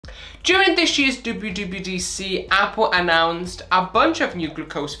During this year's WWDC, Apple announced a bunch of new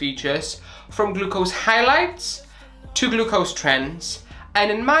glucose features, from glucose highlights to glucose trends, and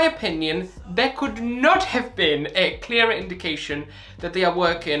in my opinion, there could not have been a clearer indication that they are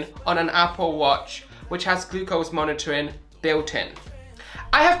working on an Apple Watch which has glucose monitoring built in.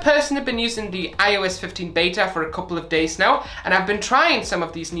 I have personally been using the iOS 15 beta for a couple of days now, and I've been trying some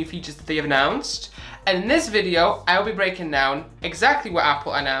of these new features that they have announced. And in this video, I'll be breaking down exactly what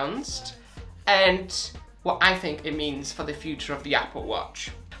Apple announced and what I think it means for the future of the Apple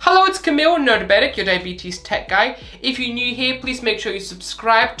Watch. Hello, it's Camille, Nerdabedic, your diabetes tech guy. If you're new here, please make sure you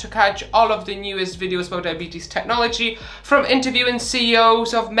subscribe to catch all of the newest videos about diabetes technology, from interviewing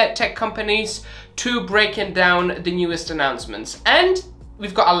CEOs of medtech companies to breaking down the newest announcements. And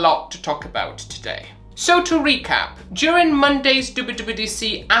we've got a lot to talk about today. So to recap, during Monday's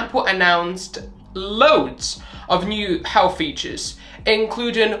WWDC, Apple announced loads of new health features,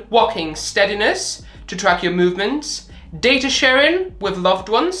 including Walking Steadiness to track your movements, data sharing with loved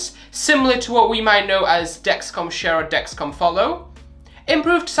ones, similar to what we might know as Dexcom Share or Dexcom Follow,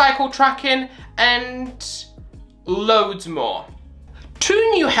 improved cycle tracking, and loads more.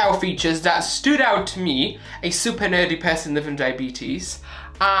 Two new health features that stood out to me, a super nerdy person living diabetes,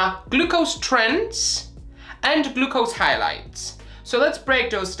 are glucose trends and glucose highlights. So let's break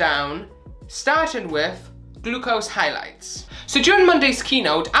those down, starting with glucose highlights. So during Monday's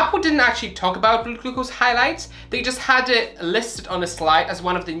keynote, Apple didn't actually talk about blood glucose highlights, they just had it listed on a slide as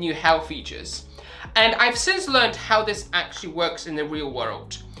one of the new health features. And I've since learned how this actually works in the real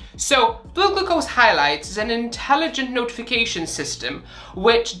world. So blood glucose highlights is an intelligent notification system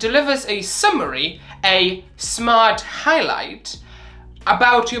which delivers a summary, a smart highlight,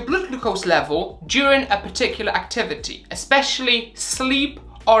 about your blood glucose level during a particular activity, especially sleep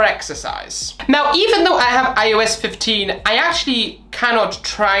or exercise. Now, even though I have iOS 15, I actually cannot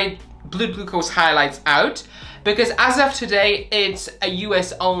try blood glucose highlights out because as of today, it's a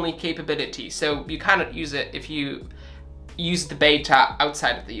US only capability. So you cannot use it if you use the beta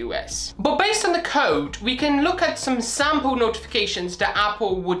outside of the US. But based on the code, we can look at some sample notifications that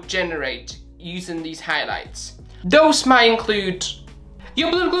Apple would generate using these highlights. Those might include your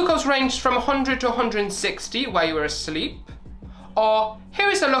blood glucose ranged from 100 to 160 while you were asleep, or here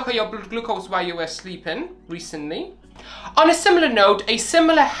is a look at your blood glucose while you were sleeping recently. On a similar note, a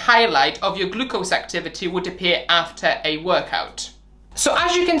similar highlight of your glucose activity would appear after a workout. So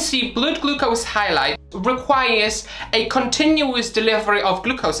as you can see, blood glucose highlight requires a continuous delivery of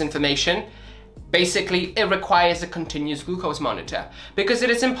glucose information. Basically, it requires a continuous glucose monitor because it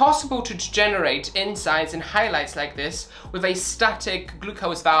is impossible to generate insights and highlights like this with a static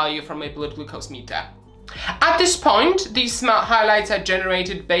glucose value from a blood glucose meter. At this point, these smart highlights are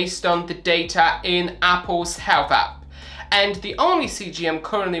generated based on the data in Apple's Health app, and the only CGM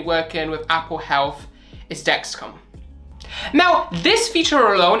currently working with Apple Health is Dexcom. Now, this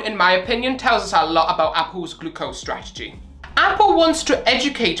feature alone, in my opinion, tells us a lot about Apple's glucose strategy. Apple wants to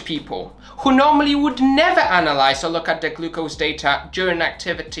educate people who normally would never analyze or look at their glucose data during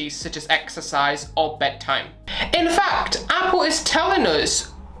activities such as exercise or bedtime. In fact, Apple is telling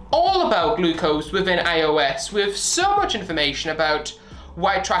us all about glucose within iOS with so much information about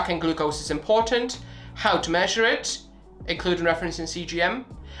why tracking glucose is important, how to measure it, including referencing CGM,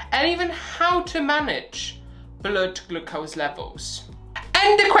 and even how to manage blood glucose levels.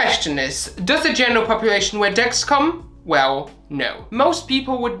 And the question is, does the general population wear Dexcom? Well, no. Most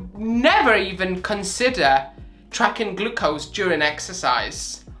people would never even consider tracking glucose during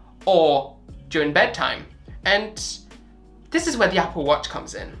exercise or during bedtime. And this is where the Apple Watch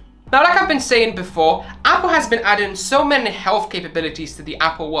comes in. Now, like I've been saying before, Apple has been adding so many health capabilities to the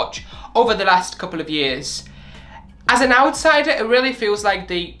Apple Watch over the last couple of years. As an outsider, it really feels like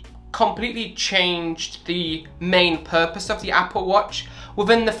they completely changed the main purpose of the Apple Watch.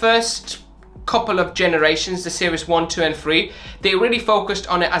 Within the first couple of generations, the Series 1, 2 and 3, they really focused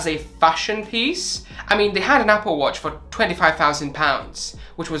on it as a fashion piece. I mean, they had an Apple Watch for £25,000,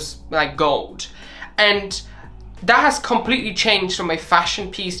 which was like gold. And that has completely changed from a fashion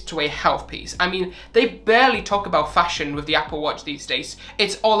piece to a health piece. I mean, they barely talk about fashion with the Apple Watch these days.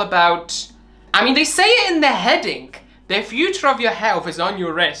 It's all about, I mean, they say it in the heading, the future of your health is on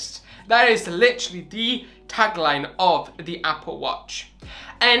your wrist. That is literally the tagline of the Apple Watch.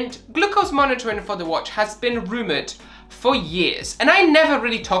 And glucose monitoring for the watch has been rumored for years, and I never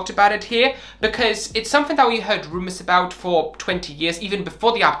really talked about it here because it's something that we heard rumors about for 20 years, even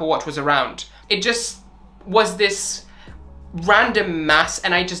before the Apple Watch was around. It just was this random mass,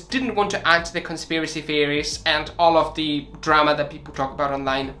 and I just didn't want to add to the conspiracy theories and all of the drama that people talk about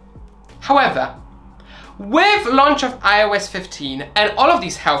online. However, with launch of iOS 15 and all of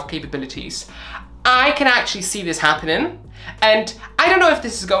these health capabilities, I can actually see this happening. And I don't know if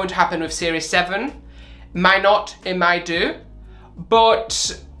this is going to happen with Series 7. Might not, it might do.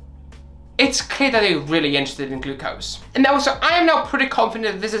 But it's clear that they're really interested in glucose. And also, I am now pretty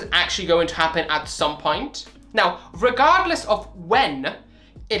confident that this is actually going to happen at some point. Now, regardless of when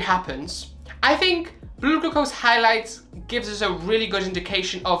it happens, I think blood glucose highlights gives us a really good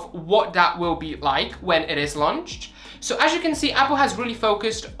indication of what that will be like when it is launched. So as you can see, Apple has really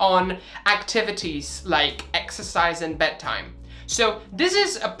focused on activities like exercise and bedtime. So this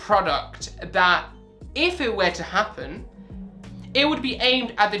is a product that, if it were to happen, it would be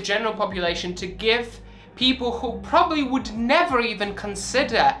aimed at the general population to give people who probably would never even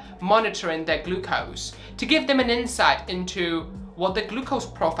consider monitoring their glucose, to give them an insight into what the glucose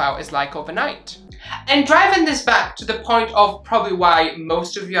profile is like overnight. And driving this back to the point of probably why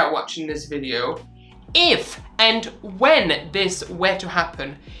most of you are watching this video, if and when this were to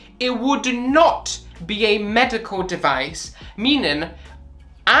happen, it would not be a medical device, meaning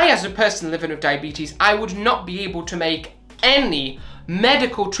I, as a person living with diabetes, I would not be able to make any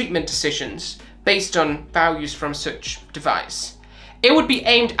medical treatment decisions based on values from such device. It would be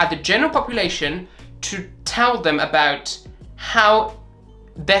aimed at the general population to tell them about how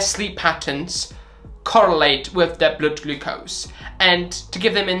their sleep patterns correlate with their blood glucose, and to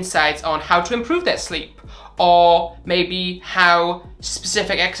give them insights on how to improve their sleep, or maybe how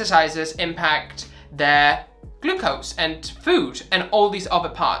specific exercises impact their glucose and food and all these other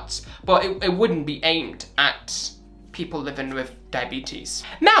parts. But it wouldn't be aimed at people living with diabetes.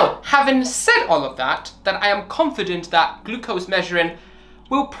 Now, having said all of that, I am confident that glucose measuring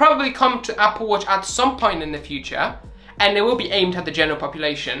will probably come to Apple Watch at some point in the future, and it will be aimed at the general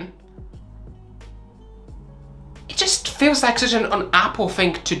population. It just feels like such an Apple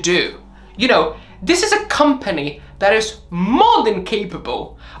thing to do. You know, this is a company that is more than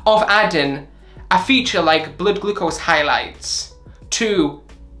capable of adding a feature like blood glucose highlights to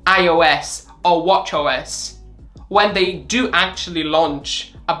iOS or watchOS when they do actually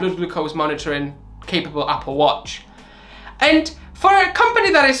launch a blood glucose monitoring capable Apple Watch. And for a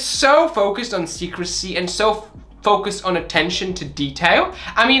company that is so focused on secrecy and so focused on attention to detail,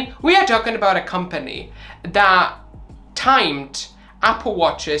 I mean, we are talking about a company that timed Apple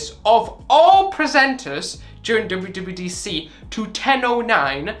Watches of all presenters during WWDC to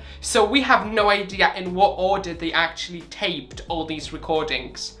 10:09, so we have no idea in what order they actually taped all these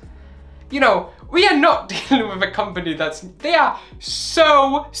recordings. You know, we are not dealing with a company they are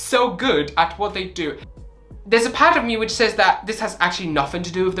so good at what they do. There's a part of me which says that this has actually nothing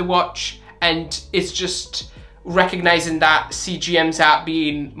to do with the watch, and it's just recognizing that CGMs are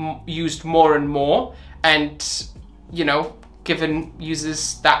being used more and more, and, you know, giving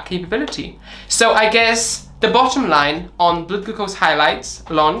users that capability. So I guess the bottom line on blood glucose highlights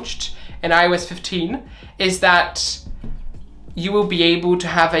launched in iOS 15 is that you will be able to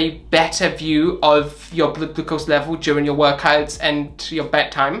have a better view of your blood glucose level during your workouts and your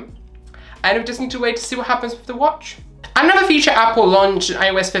bedtime. And we just need to wait to see what happens with the watch. Another feature Apple launched in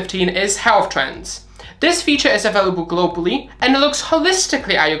iOS 15 is Health Trends. This feature is available globally, and it looks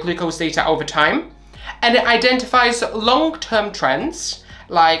holistically at your glucose data over time, and it identifies long-term trends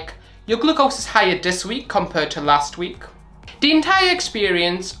like your glucose is higher this week compared to last week. The entire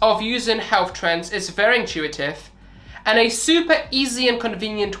experience of using Health Trends is very intuitive and a super easy and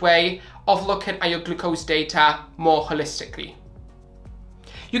convenient way of looking at your glucose data more holistically.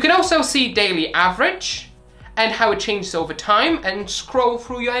 You can also see daily average and how it changes over time, and scroll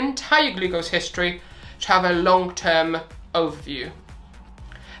through your entire glucose history to have a long-term overview.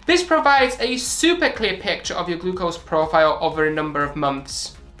 This provides a super clear picture of your glucose profile over a number of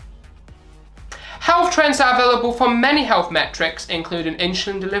months. Health Trends are available for many health metrics, including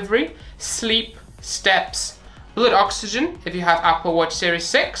insulin delivery, sleep, steps, blood oxygen if you have Apple Watch Series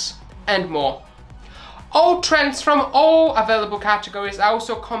 6, and more. All trends from all available categories are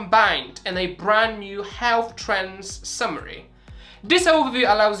also combined in a brand new Health Trends summary. This overview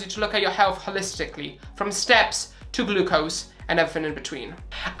allows you to look at your health holistically, from steps to glucose and everything in between.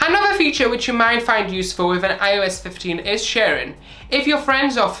 Another feature which you might find useful within iOS 15 is sharing. If your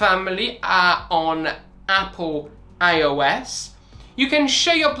friends or family are on Apple iOS, you can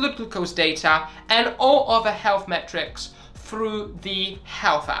share your blood glucose data and all other health metrics through the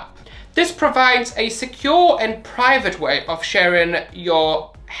Health app. This provides a secure and private way of sharing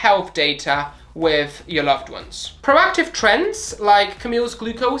your health data with your loved ones. Proactive trends like Camille's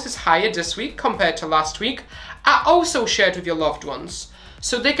glucose is higher this week compared to last week are also shared with your loved ones,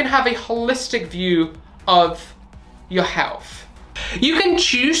 so they can have a holistic view of your health. You can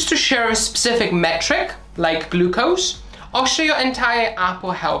choose to share a specific metric, like glucose, or share your entire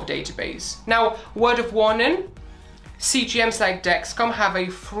Apple Health database. Now, word of warning, CGMs like Dexcom have a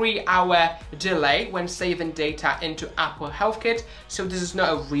 3-hour delay when saving data into Apple Health Kit, so this is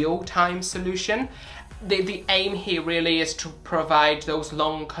not a real-time solution. The aim here really is to provide those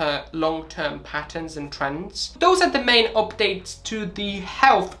long-term patterns and trends. Those are the main updates to the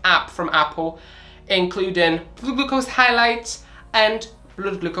Health app from Apple, including blood glucose highlights and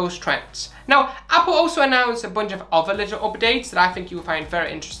blood glucose trends. Now, Apple also announced a bunch of other little updates that I think you'll find very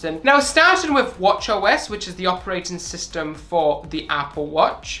interesting. Now, starting with watchOS, which is the operating system for the Apple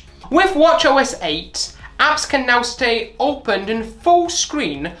Watch. With watchOS 8, apps can now stay opened in full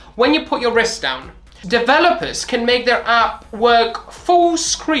screen when you put your wrist down. Developers can make their app work full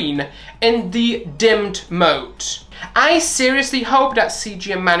screen in the dimmed mode. I seriously hope that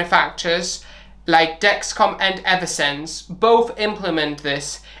CGM manufacturers like Dexcom and Eversense both implement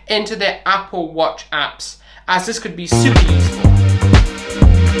this into their Apple Watch apps, as this could be super useful.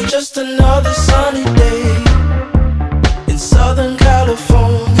 Just another sunny day in Southern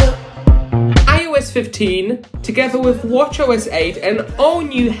California. iOS 15, together with watchOS 8 and all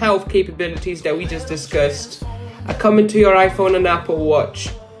new health capabilities that we just discussed, are coming to your iPhone and Apple Watch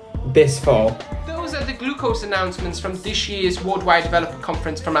this fall. Those are the glucose announcements from this year's Worldwide Developer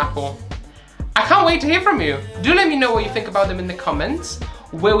Conference from Apple. I can't wait to hear from you. Do let me know what you think about them in the comments.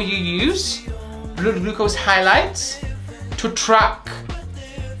 Will you use blood glucose highlights to track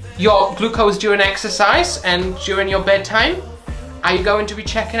your glucose during exercise and during your bedtime? Are you going to be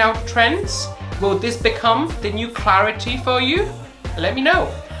checking out trends? Will this become the new clarity for you? Let me know.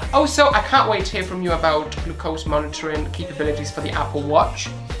 Also, I can't wait to hear from you about glucose monitoring capabilities for the Apple Watch.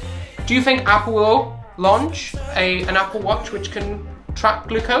 Do you think Apple will launch an Apple Watch which can track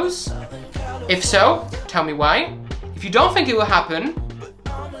glucose? If so, tell me why. If you don't think it will happen,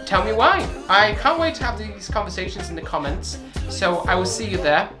 tell me why. I can't wait to have these conversations in the comments, so I will see you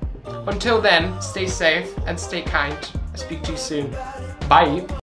there. Until then, stay safe and stay kind. I'll speak to you soon. Bye.